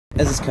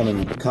as is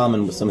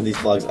common with some of these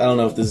vlogs, I don't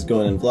know if this is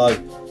going in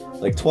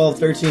vlog like 12,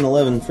 13,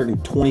 11,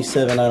 freaking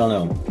 27, I don't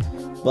know.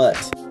 But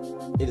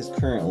it is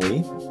currently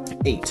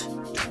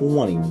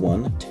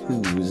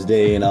 8/21,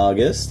 Tuesday in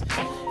August,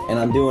 and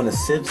I'm doing a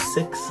Civ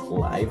 6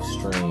 live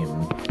stream.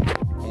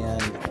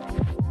 And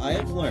I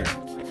have learned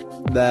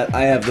that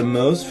I have the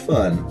most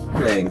fun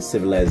playing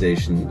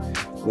Civilization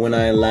when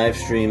I live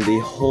stream the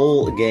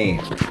whole game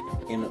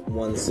in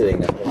one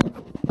sitting.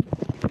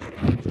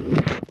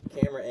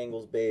 Camera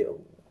angles,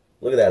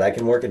 look at that, I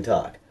can work and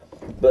talk.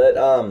 But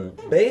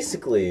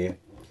basically,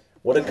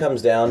 what it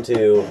comes down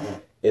to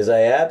is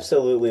I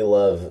absolutely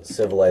love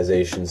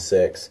Civilization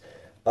 6.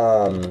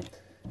 But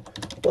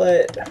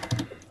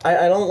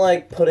I don't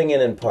like putting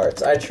it in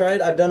parts. I've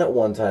done it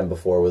one time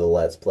before with a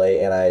Let's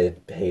Play, and I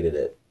hated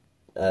it.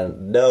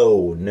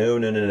 No.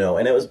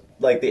 And it was,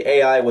 like, the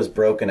AI was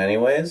broken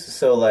anyways,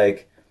 so,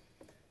 like,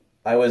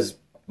 I was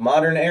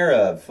modern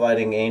era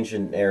fighting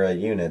ancient era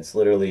units,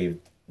 literally,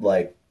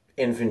 like,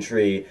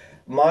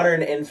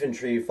 modern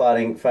infantry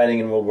fighting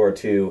in World War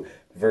II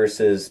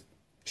versus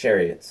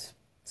chariots.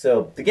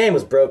 So, the game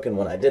was broken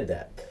when I did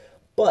that.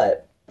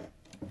 But,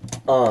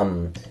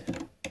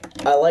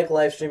 I like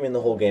live streaming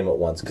the whole game at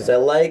once, because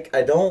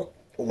I don't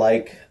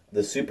like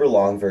the super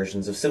long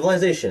versions of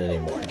Civilization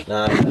anymore.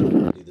 Nah, I don't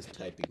want to do this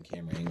typing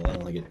camera angle, I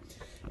don't like it.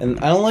 And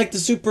I don't like the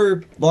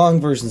super long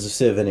versions of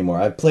Civ anymore.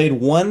 I've played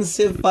one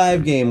Civ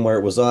 5 game where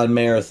it was on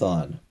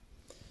marathon.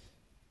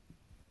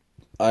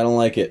 I don't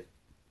like it.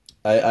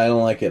 I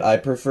don't like it. I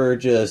prefer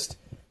just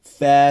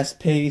fast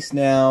pace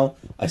now.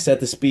 I set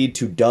the speed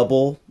to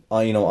double,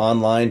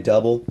 online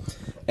double.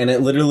 And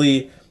it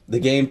literally, the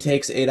game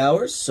takes 8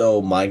 hours,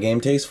 so my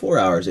game takes 4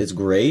 hours. It's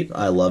great.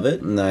 I love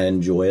it, and I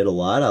enjoy it a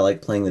lot. I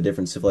like playing the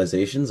different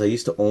civilizations. I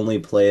used to only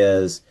play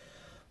as,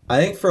 I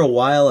think for a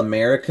while,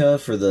 America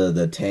for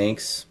the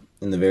tanks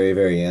in the very,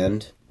 very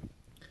end.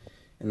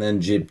 And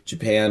then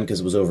Japan, because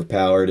it was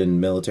overpowered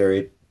in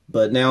military.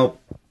 But now,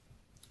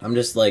 I'm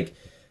just, like,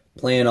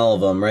 playing all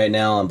of them. Right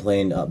now, I'm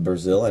playing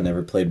Brazil. I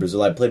never played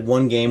Brazil. I played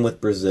one game with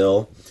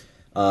Brazil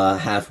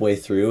halfway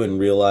through and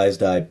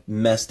realized I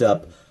messed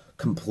up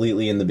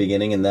completely in the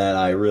beginning, and that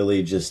I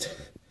really just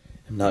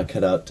am not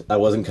cut out. I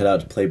wasn't cut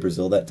out to play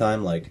Brazil that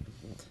time. Like,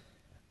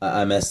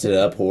 I messed it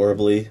up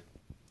horribly,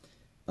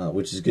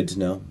 which is good to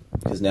know,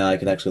 because now I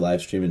can actually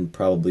live stream and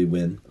probably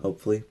win,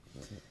 hopefully.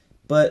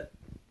 But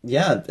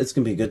yeah, it's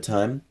gonna be a good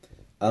time.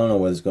 I don't know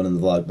where this is going in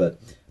the vlog, but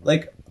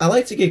like, I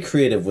like to get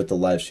creative with the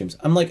live streams.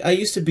 I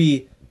used to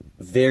be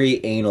very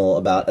anal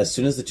about, as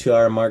soon as the 2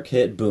 hour mark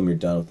hit, boom, you're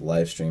done with the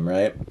live stream,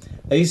 right?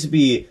 I used to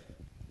be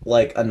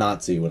like a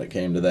Nazi when it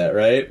came to that,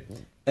 right?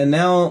 And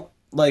now,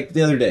 like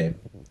the other day,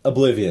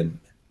 Oblivion,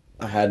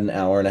 I had an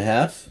hour and a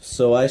half,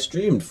 so I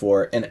streamed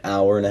for an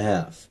hour and a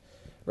half,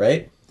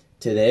 right?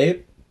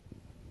 Today,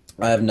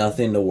 I have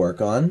nothing to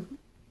work on,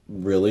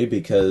 really,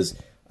 because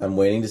I'm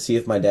waiting to see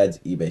if my dad's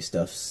eBay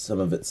stuff, some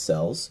of it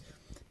sells,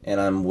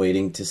 and I'm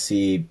waiting to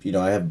see,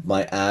 I have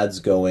my ads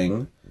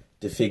going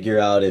to figure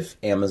out if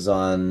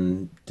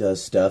Amazon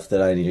does stuff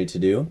that I needed to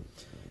do.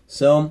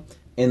 So,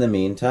 in the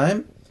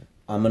meantime,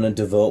 I'm going to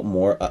devote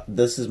more.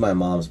 This is my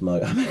mom's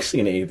mug. I'm actually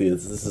an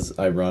atheist. This is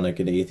ironic,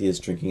 an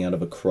atheist drinking out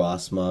of a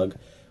cross mug,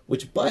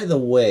 which, by the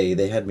way,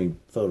 they had me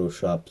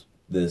Photoshop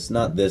this.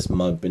 Not this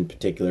mug in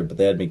particular, but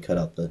they had me cut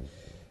out the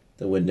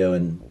window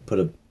and put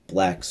a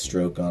black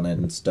stroke on it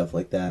and stuff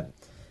like that.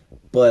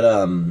 But,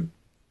 and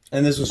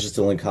this was just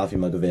the only coffee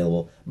mug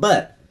available.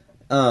 But,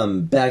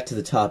 back to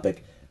the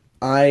topic.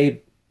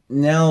 I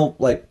now,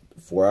 like,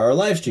 4 hour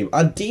live stream.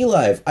 On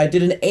D-Live, I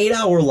did an 8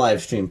 hour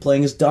live stream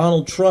playing as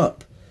Donald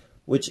Trump.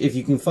 Which, if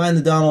you can find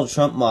the Donald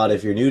Trump mod,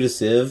 if you're new to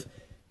Civ,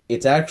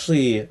 it's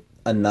actually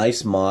a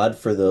nice mod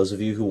for those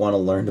of you who want to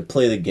learn to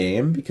play the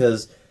game,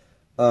 because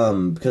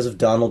of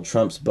Donald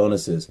Trump's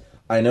bonuses.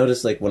 I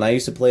noticed, like, when I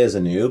used to play as a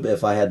noob,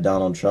 if I had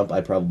Donald Trump,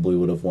 I probably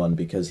would have won,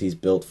 because he's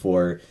built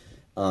for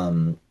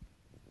a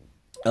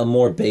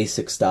more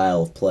basic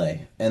style of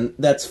play. And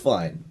that's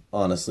fine,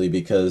 honestly,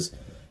 because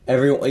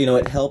everyone,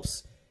 it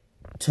helps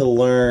to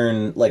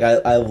learn, like,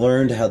 I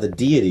learned how the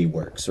deity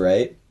works,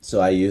 right? So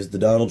I used the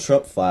Donald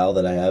Trump file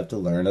that I have to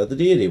learn how the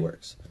deity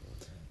works.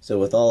 So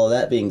with all of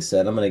that being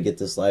said, I'm going to get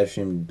this live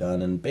stream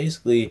done, and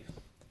basically,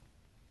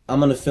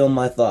 I'm going to film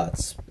my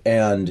thoughts.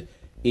 And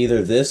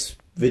either this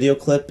video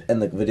clip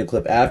and the video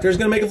clip after is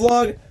going to make a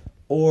vlog,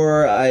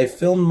 or I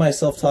filmed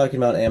myself talking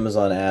about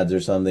Amazon ads or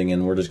something,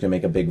 and we're just going to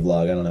make a big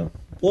vlog. I don't know.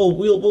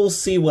 We'll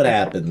see what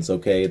happens,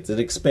 okay? It's an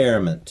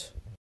experiment.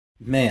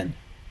 Man,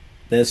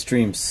 this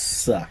stream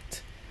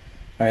sucked.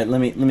 Alright,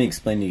 let me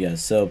explain to you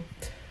guys. So,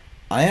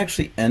 I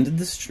actually ended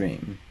the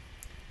stream.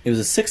 It was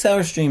a 6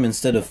 hour stream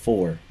instead of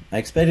 4. I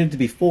expected it to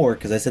be 4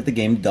 because I set the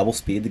game to double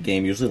speed. The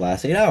game usually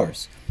lasts 8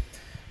 hours.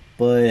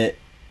 But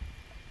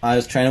I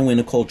was trying to win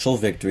a cultural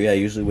victory. I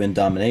usually win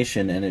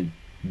domination, and it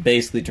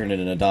basically turned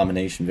into a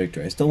domination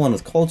victory. I still won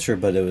with culture,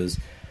 but it was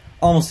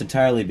almost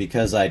entirely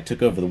because I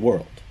took over the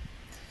world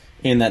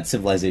in that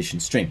Civilization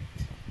stream.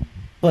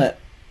 But,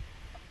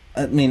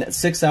 I mean,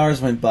 6 hours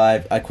went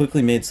by. I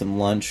quickly made some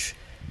lunch.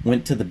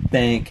 went to the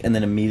bank, and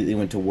then immediately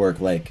went to work,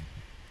 like,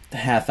 a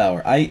half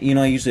hour. I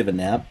usually have a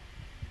nap.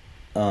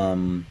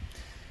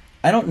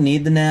 I don't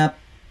need the nap.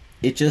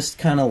 It just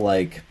kind of,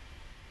 like,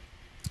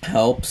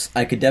 helps.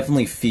 I could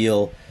definitely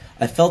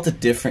I felt a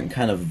different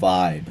kind of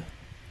vibe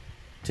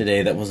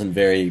today that wasn't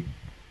very,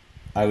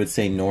 I would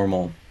say,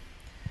 normal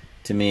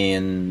to me.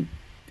 And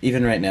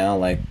even right now,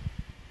 like,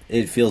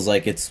 it feels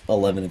like it's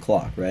 11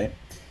 o'clock, right?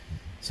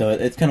 So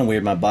it's kind of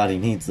weird. My body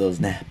needs those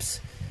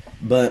naps.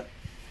 But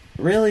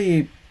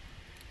really,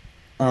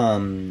 I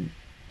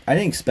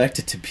didn't expect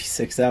it to be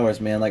 6 hours,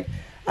 man. Like,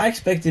 I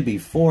expected it to be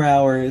 4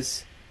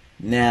 hours,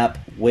 nap,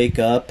 wake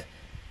up,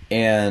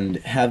 and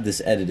have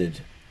this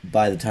edited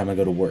by the time I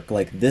go to work.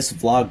 Like, this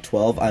vlog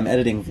 12, I'm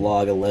editing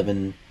vlog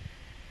 11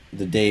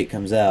 the day it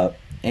comes out,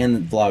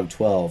 and vlog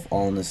 12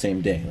 all on the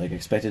same day. Like, I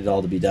expected it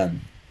all to be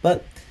done.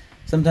 But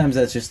sometimes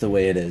that's just the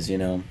way it is, you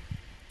know?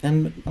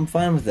 And I'm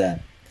fine with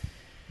that.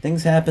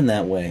 Things happen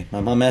that way.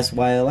 My mom asked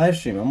why I live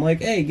stream. I'm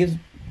like, hey, I didn't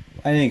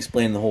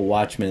explain the whole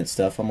watch minute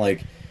stuff. I'm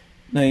like,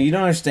 no, you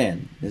don't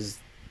understand.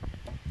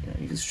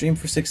 You can stream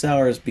for 6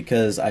 hours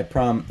because I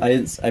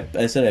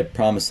said I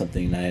promised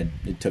something, and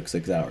it took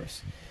 6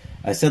 hours.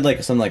 I said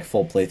like something like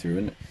full playthrough,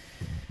 and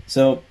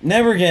so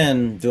never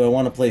again do I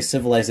want to play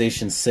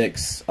Civilization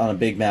 6 on a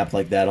big map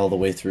like that all the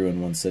way through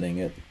in one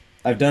sitting.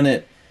 I've done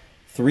it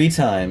 3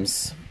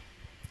 times,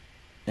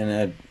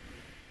 and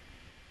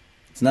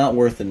it's not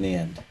worth it in the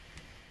end.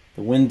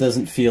 The win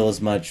doesn't feel as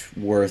much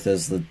worth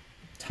as the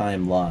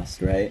time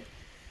lost, right?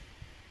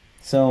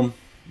 So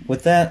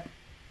with that,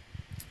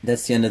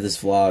 that's the end of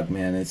this vlog,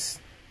 man. It's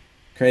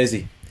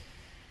crazy.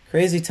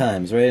 Crazy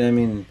times, right? I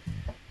mean,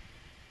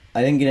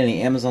 I didn't get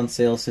any Amazon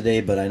sales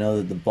today, but I know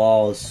that the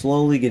ball is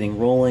slowly getting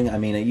rolling. I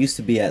mean, it used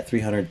to be at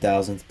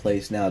 300,000th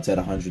place. Now it's at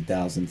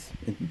 100,000th.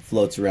 It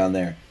floats around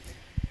there.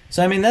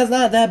 So, I mean, that's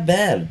not that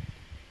bad,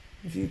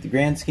 if you, the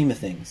grand scheme of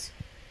things.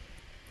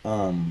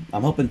 I'm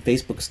hoping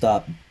Facebook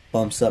stock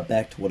bumps up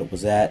back to what it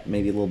was at,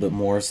 maybe a little bit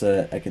more, so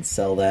that I can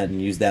sell that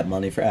and use that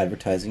money for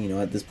advertising. You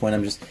know, at this point,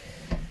 I'm just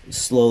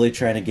slowly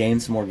trying to gain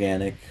some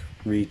organic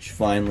reach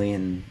finally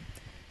and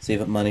save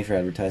up money for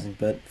advertising.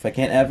 But if I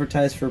can't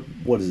advertise for,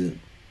 what is it,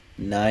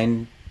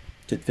 9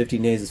 to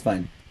 15 days, is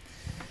fine.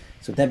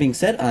 So with that being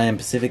said, I am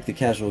Pacific the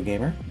Casual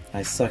Gamer.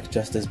 I suck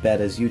just as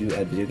bad as you do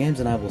at video games,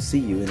 and I will see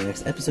you in the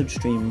next episode,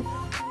 stream,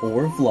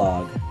 or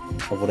vlog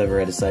of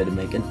whatever I decide to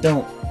make. And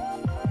don't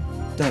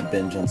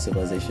binge on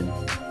Civilization.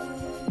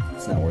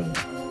 It's not worth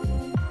it.